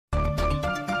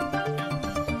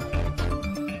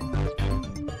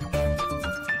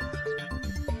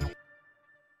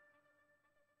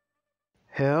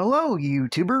Hello,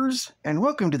 YouTubers, and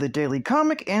welcome to the Daily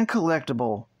Comic and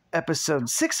Collectible, episode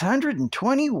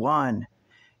 621.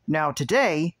 Now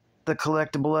today, the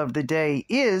collectible of the day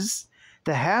is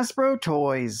the Hasbro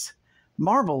Toys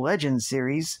Marvel Legends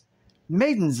series,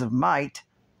 Maidens of Might,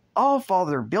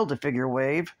 All-Father Build-A-Figure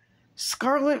Wave,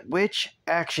 Scarlet Witch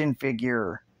action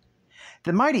figure.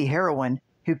 The mighty heroine,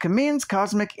 who commands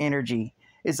cosmic energy,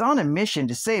 is on a mission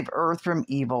to save Earth from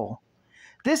evil.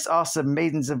 This awesome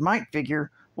Maidens of Might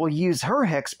figure will use her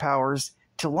hex powers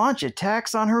to launch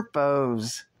attacks on her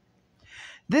foes.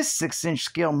 This 6-inch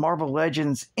scale Marvel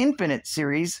Legends Infinite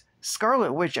series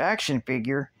Scarlet Witch action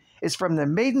figure is from the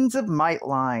Maidens of Might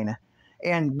line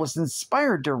and was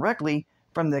inspired directly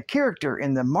from the character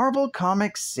in the Marvel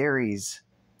Comics series.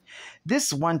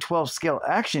 This 1/12 scale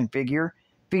action figure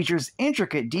features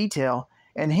intricate detail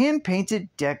and hand-painted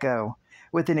deco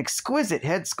with an exquisite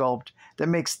head sculpt that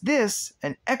makes this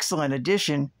an excellent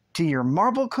addition to your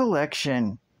Marvel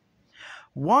collection.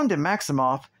 Wanda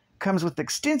Maximoff comes with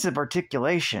extensive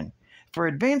articulation for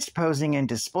advanced posing and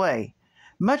display,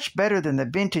 much better than the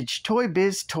vintage Toy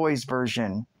Biz Toys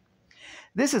version.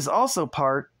 This is also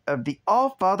part of the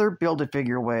All-Father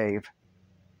Build-A-Figure wave.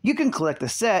 You can collect the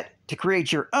set to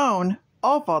create your own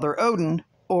All-Father Odin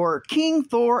or King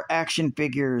Thor action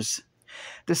figures.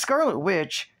 The Scarlet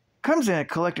Witch comes in a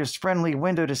collectors-friendly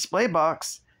window display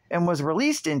box and was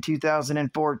released in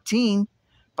 2014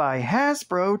 by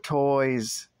Hasbro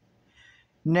Toys.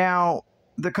 Now,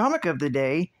 the comic of the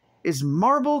day is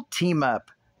Marvel Team Up,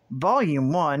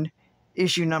 Volume 1,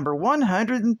 issue number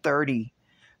 130,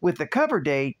 with the cover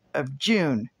date of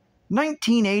June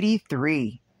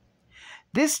 1983.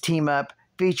 This team-up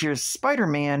features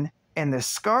Spider-Man and the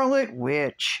Scarlet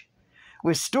Witch,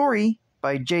 with story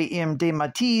by J.M.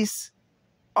 DeMatteis,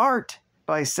 art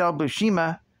by Sal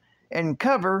Buscema, and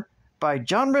cover by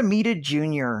John Romita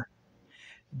Jr.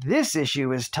 This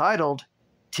issue is titled,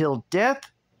 Till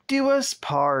Death Do Us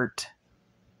Part.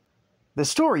 The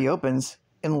story opens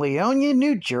in Leonia,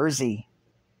 New Jersey.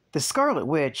 The Scarlet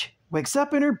Witch wakes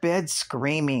up in her bed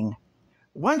screaming.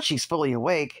 Once she's fully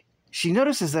awake, she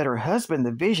notices that her husband,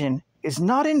 the Vision, is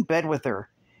not in bed with her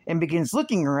and begins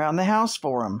looking around the house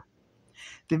for him.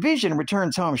 The Vision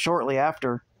returns home shortly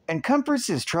after and comforts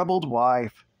his troubled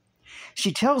wife.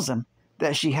 She tells him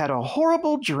that she had a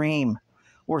horrible dream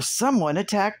where someone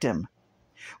attacked him.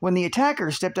 When the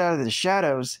attacker stepped out of the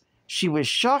shadows, she was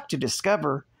shocked to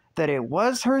discover that it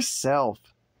was herself.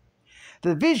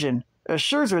 The Vision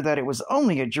assures her that it was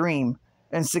only a dream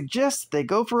and suggests they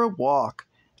go for a walk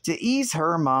to ease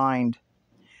her mind.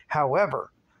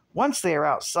 However, once they are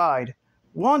outside,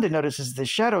 Wanda notices the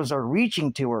shadows are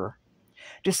reaching to her.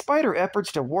 Despite her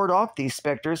efforts to ward off these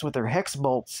specters with her hex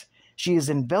bolts, she is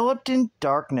enveloped in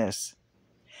darkness.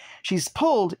 She's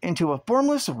pulled into a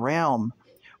formless realm,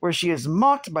 where she is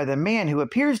mocked by the man who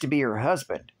appears to be her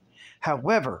husband.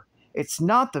 However, it's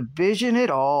not the Vision at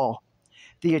all.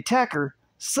 The attacker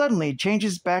suddenly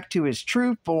changes back to his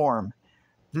true form,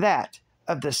 that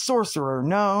of the sorcerer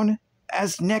known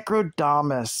as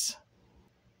Necrodamus.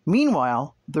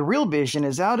 Meanwhile, the real Vision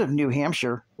is out of New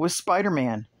Hampshire with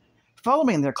Spider-Man,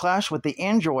 following their clash with the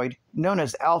android known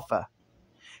as Alpha.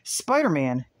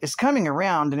 Spider-Man is coming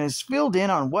around and is filled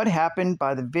in on what happened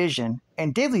by the Vision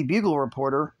and Daily Bugle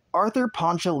reporter Arthur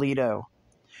Ponchilito.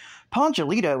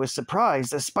 Ponchilito is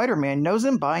surprised that Spider-Man knows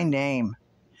him by name.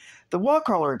 The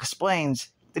wallcrawler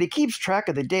explains that he keeps track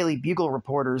of the Daily Bugle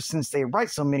reporters since they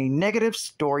write so many negative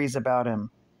stories about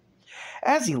him.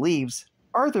 As he leaves,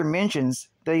 Arthur mentions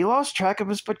that he lost track of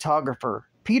his photographer,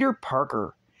 Peter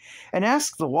Parker, and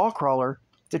asks the wallcrawler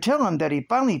to tell him that he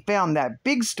finally found that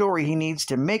big story he needs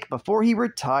to make before he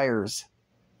retires.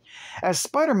 As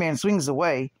Spider-Man swings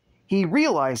away, he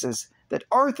realizes that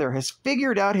Arthur has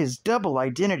figured out his double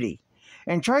identity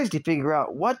and tries to figure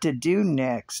out what to do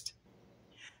next.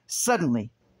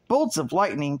 Suddenly, bolts of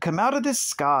lightning come out of the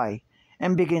sky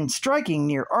and begin striking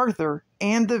near Arthur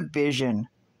and the Vision.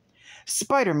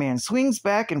 Spider-Man swings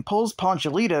back and pulls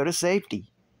Ponchilito to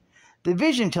safety. The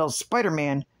Vision tells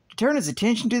Spider-Man to turn his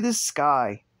attention to the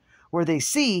sky, where they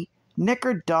see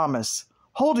Necrodamus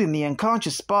holding the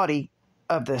unconscious body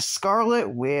of the Scarlet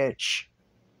Witch.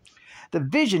 The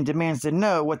Vision demands to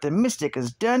know what the mystic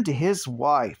has done to his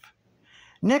wife.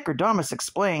 Necrodamus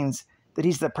explains that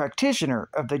he's the practitioner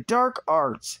of the dark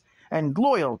arts and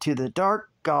loyal to the dark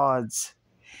gods.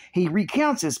 He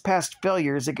recounts his past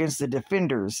failures against the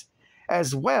Defenders,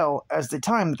 as well as the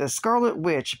time that the Scarlet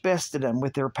Witch bested him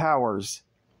with their powers.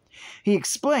 He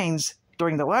explains,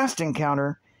 during the last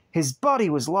encounter, his body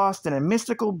was lost in a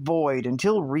mystical void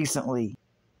until recently.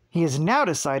 He has now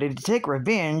decided to take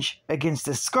revenge against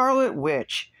the Scarlet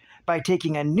Witch by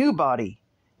taking a new body,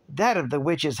 that of the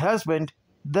witch's husband,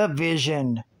 the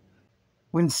Vision.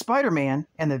 When Spider-Man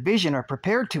and the Vision are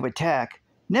prepared to attack,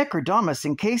 Necrodamus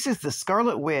encases the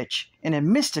Scarlet Witch in a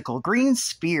mystical green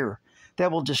sphere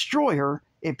that will destroy her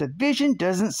if the Vision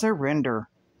doesn't surrender.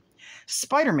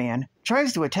 Spider-Man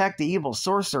tries to attack the evil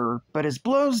sorcerer, but his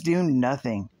blows do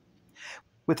nothing.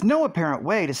 With no apparent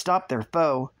way to stop their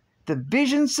foe, the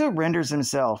Vision surrenders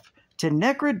himself to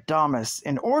Necrodamus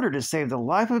in order to save the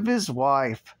life of his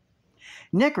wife.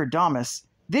 Necrodamus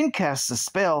then casts a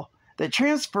spell that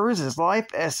transfers his life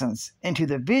essence into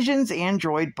the Vision's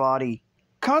android body,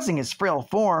 causing his frail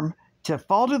form to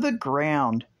fall to the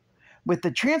ground. With the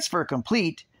transfer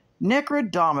complete,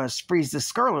 Necrodamus frees the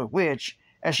Scarlet Witch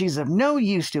as she's of no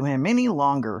use to him any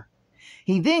longer.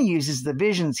 He then uses the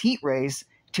Vision's heat rays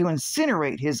to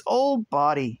incinerate his old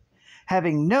body,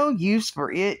 having no use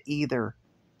for it either.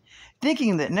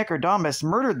 Thinking that Necrodamus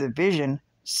murdered the Vision,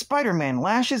 Spider-Man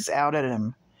lashes out at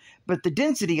him, but the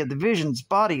density of the Vision's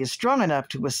body is strong enough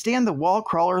to withstand the wall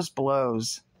crawler's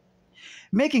blows.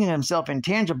 Making himself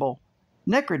intangible,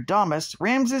 Necrodamus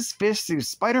rams his fist through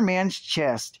Spider-Man's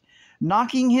chest,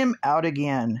 knocking him out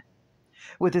again.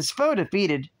 With his foe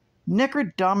defeated,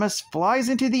 Necrodamus flies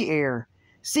into the air,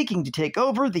 seeking to take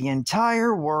over the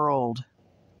entire world.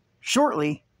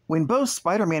 Shortly, when both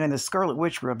Spider-Man and the Scarlet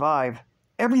Witch revive,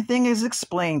 everything is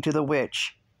explained to the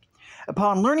witch.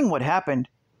 Upon learning what happened,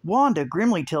 Wanda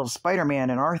grimly tells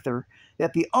Spider-Man and Arthur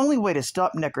that the only way to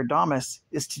stop Necrodamus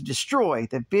is to destroy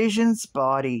the Vision's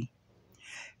body.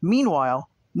 Meanwhile,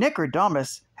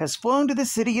 Necrodamus has flown to the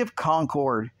city of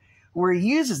Concord, where he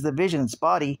uses the Vision's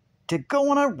body to go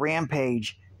on a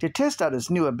rampage to test out his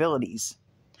new abilities.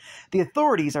 The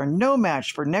authorities are no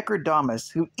match for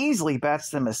Necrodamus, who easily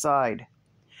bats them aside.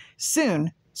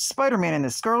 Soon, Spider-Man and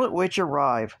the Scarlet Witch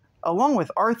arrive, along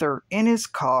with Arthur in his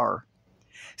car.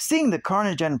 Seeing the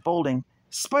carnage unfolding,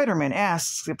 Spider-Man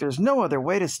asks if there's no other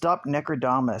way to stop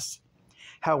Necrodamus.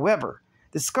 However,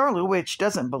 the Scarlet Witch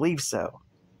doesn't believe so.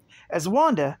 As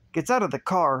Wanda gets out of the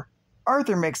car,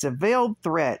 Arthur makes a veiled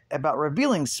threat about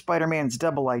revealing Spider-Man's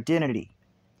double identity.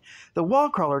 The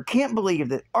wallcrawler can't believe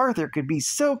that Arthur could be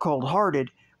so cold-hearted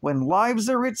when lives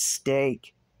are at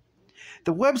stake.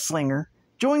 The web-slinger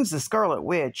joins the Scarlet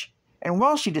Witch, and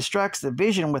while she distracts the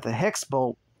Vision with a hex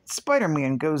bolt,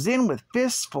 Spider-Man goes in with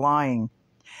fists flying.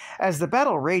 As the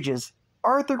battle rages,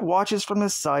 Arthur watches from the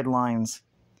sidelines.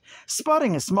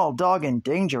 Spotting a small dog in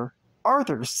danger,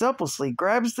 Arthur selflessly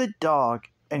grabs the dog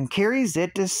and carries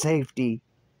it to safety.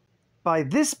 By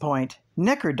this point,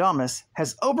 Necrodamus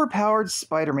has overpowered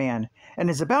Spider-Man and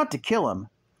is about to kill him.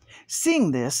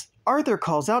 Seeing this, Arthur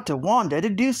calls out to Wanda to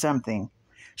do something.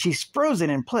 She's frozen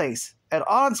in place, at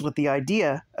odds with the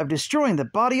idea of destroying the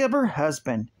body of her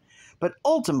husband, but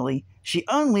ultimately she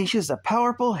unleashes a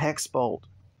powerful hex bolt.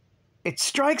 It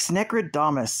strikes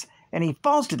Necrodamus, and he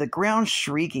falls to the ground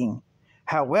shrieking.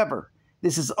 However,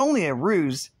 this is only a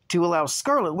ruse to allow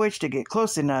Scarlet Witch to get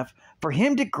close enough for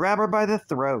him to grab her by the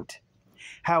throat.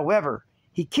 However,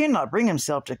 he cannot bring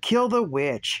himself to kill the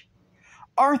witch.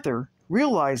 Arthur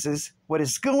realizes what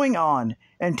is going on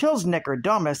and tells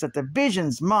Necrodamus that the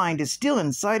Vision's mind is still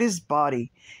inside his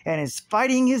body and is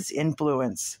fighting his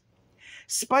influence.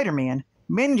 Spider-Man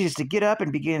manages to get up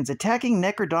and begins attacking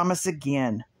Necrodamus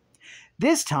again.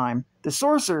 This time, the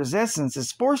sorcerer's essence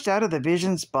is forced out of the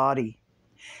Vision's body.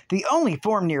 The only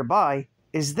form nearby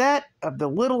is that of the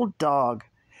little dog,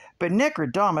 but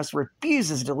Necrodamus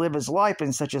refuses to live his life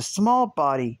in such a small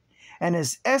body, and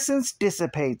his essence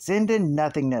dissipates into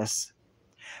nothingness.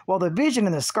 While the Vision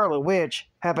and the Scarlet Witch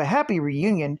have a happy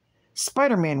reunion,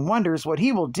 Spider-Man wonders what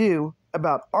he will do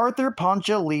about Arthur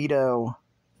Ponchilito.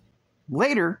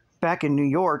 Later, back in New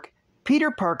York,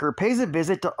 Peter Parker pays a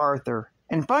visit to Arthur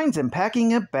and finds him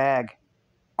packing a bag.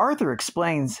 Arthur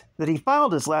explains that he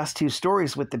filed his last 2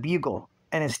 stories with the Bugle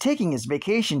and is taking his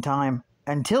vacation time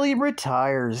until he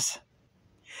retires.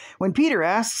 When Peter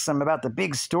asks him about the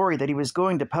big story that he was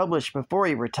going to publish before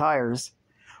he retires,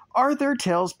 Arthur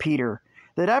tells Peter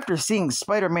that after seeing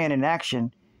Spider-Man in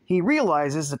action, he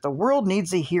realizes that the world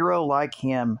needs a hero like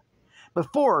him,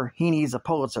 before he needs a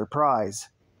Pulitzer Prize.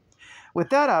 With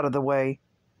that out of the way,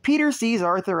 Peter sees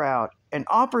Arthur out and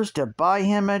offers to buy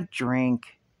him a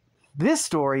drink. This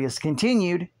story is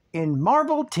continued in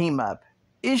Marvel Team-Up,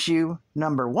 issue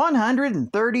number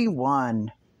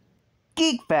 131.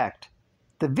 Geek Fact: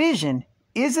 the Vision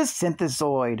is a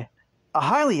synthezoid, a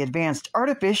highly advanced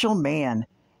artificial man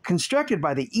constructed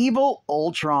by the evil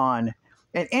Ultron,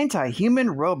 an anti-human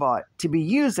robot to be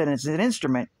used as an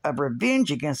instrument of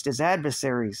revenge against his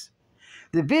adversaries.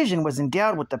 The Vision was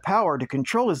endowed with the power to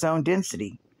control his own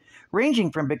density,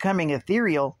 ranging from becoming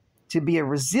ethereal to be as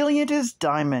resilient as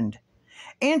diamond,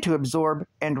 and to absorb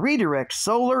and redirect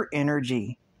solar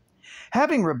energy.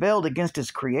 Having rebelled against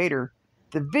its creator,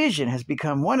 the Vision has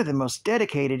become one of the most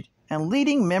dedicated and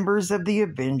leading members of the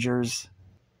Avengers.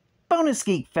 Bonus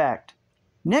geek fact: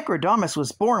 Necrodamus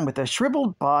was born with a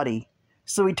shriveled body,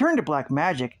 so he turned to black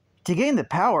magic to gain the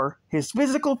power his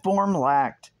physical form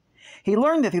lacked. He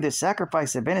learned that through the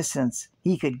sacrifice of innocence,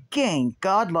 he could gain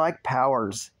godlike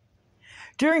powers.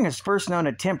 During his first known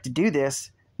attempt to do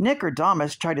this,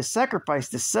 Necrodamus tried to sacrifice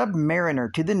the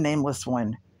Submariner to the Nameless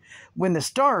One. When the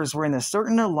stars were in a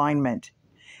certain alignment,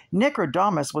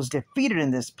 Necrodamus was defeated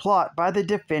in this plot by the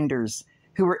Defenders,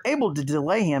 who were able to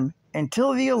delay him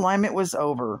until the alignment was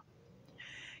over.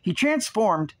 He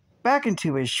transformed back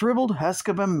into his shriveled husk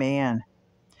of a man.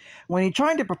 When he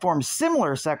tried to perform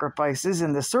similar sacrifices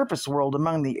in the surface world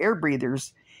among the air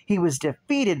breathers, he was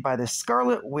defeated by the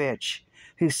Scarlet Witch,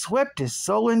 who swept his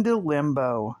soul into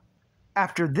limbo.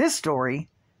 After this story,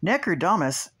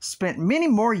 Necrodamus spent many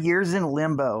more years in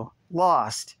limbo,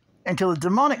 lost, until the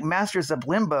demonic masters of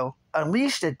limbo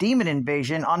unleashed a demon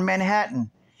invasion on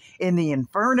Manhattan in the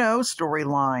Inferno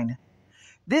storyline.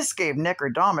 This gave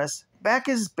Necrodamus back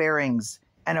his bearings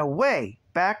and a way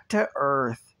back to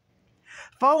Earth.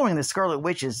 Following the Scarlet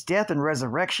Witch's death and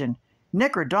resurrection,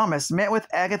 Necrodamus met with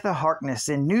Agatha Harkness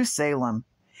in New Salem.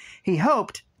 He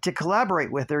hoped to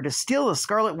collaborate with her to steal the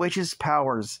Scarlet Witch's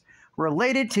powers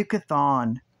related to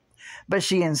Chthon, but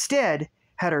she instead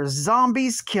had her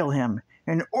zombies kill him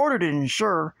in order to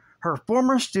ensure her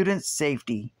former student's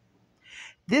safety.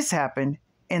 This happened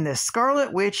in the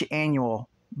Scarlet Witch Annual,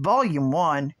 Volume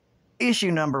 1,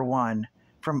 Issue Number 1,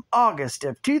 from August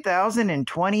of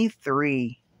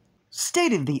 2023.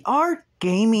 State-of-the-art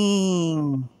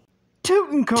gaming.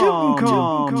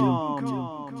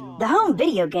 Tutankhamun. The home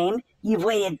video game you've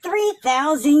waited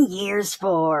 3,000 years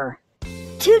for.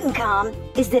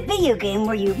 Tutankhamun is the video game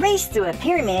where you race through a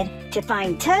pyramid to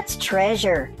find Tut's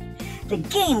treasure. The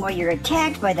game where you're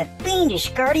attacked by the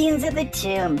fiendish guardians of the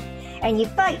tomb, and you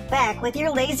fight back with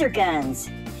your laser guns.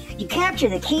 You capture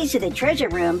the keys to the treasure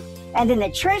room, and then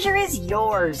the treasure is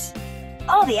yours.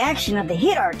 All the action of the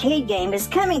hit arcade game is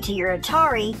coming to your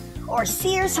Atari or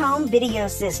Sears home video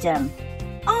system.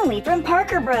 Only from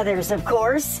Parker Brothers, of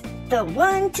course. The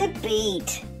one to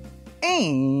beat.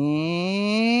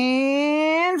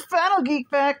 And final geek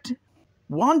fact.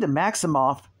 Wanda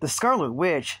Maximoff, the Scarlet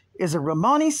Witch, is a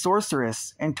Romani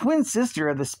sorceress and twin sister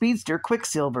of the speedster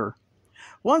Quicksilver.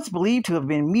 Once believed to have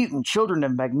been mutant children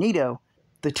of Magneto,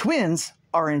 the twins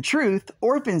are in truth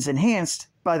orphans enhanced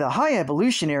by the High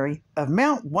Evolutionary of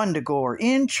Mount Wundagore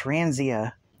in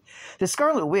Transia. The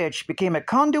Scarlet Witch became a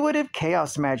conduit of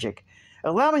chaos magic,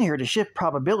 allowing her to shift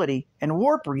probability and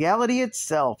warp reality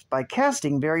itself by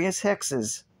casting various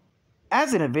hexes.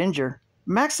 As an Avenger,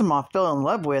 Maximoff fell in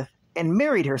love with and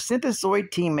married her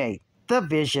synthesoid teammate, the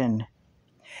Vision.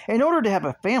 In order to have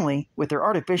a family with her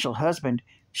artificial husband,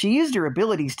 she used her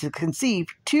abilities to conceive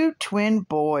two twin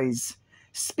boys,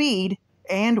 Speed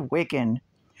and Wiccan.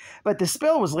 But the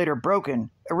spell was later broken,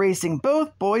 erasing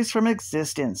both boys from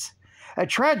existence, a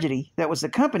tragedy that was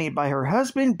accompanied by her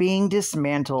husband being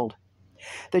dismantled.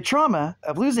 The trauma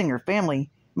of losing her family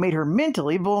made her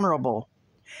mentally vulnerable.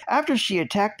 After she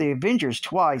attacked the Avengers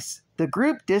twice, the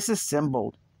group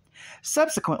disassembled.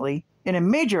 Subsequently, in a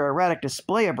major erratic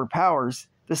display of her powers,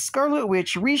 the Scarlet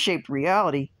Witch reshaped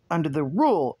reality under the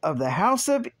rule of the House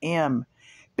of M,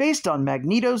 based on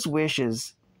Magneto's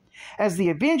wishes. As the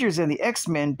Avengers and the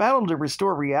X-Men battled to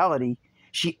restore reality,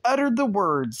 she uttered the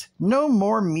words, "No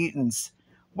more mutants,"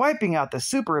 wiping out the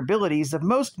super abilities of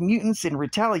most mutants in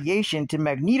retaliation to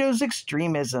Magneto's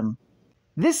extremism.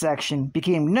 This action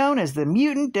became known as the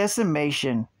Mutant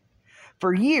Decimation.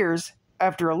 For years,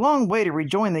 after a long way to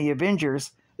rejoin the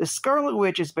Avengers, the Scarlet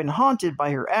Witch has been haunted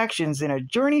by her actions in a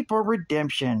journey for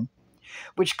redemption,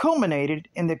 which culminated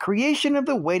in the creation of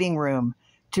the Waiting Room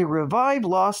to revive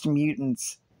lost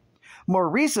mutants. More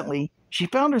recently, she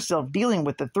found herself dealing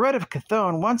with the threat of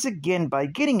Chthon once again by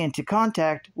getting into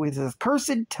contact with the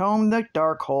cursed tome the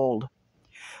Darkhold.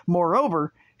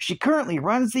 Moreover, she currently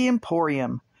runs the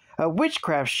Emporium, a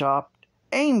witchcraft shop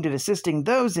aimed at assisting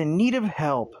those in need of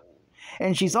help.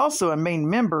 And she's also a main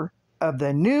member of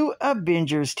the new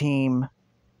Avengers team.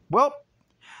 Well,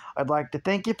 I'd like to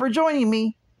thank you for joining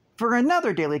me for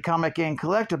another Daily Comic and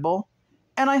Collectible,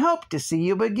 and I hope to see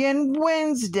you again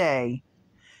Wednesday.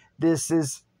 This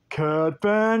is Cut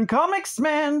Fan Comics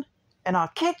Man, and I'll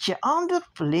catch you on the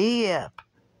flip.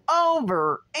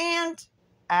 Over and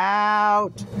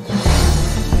out.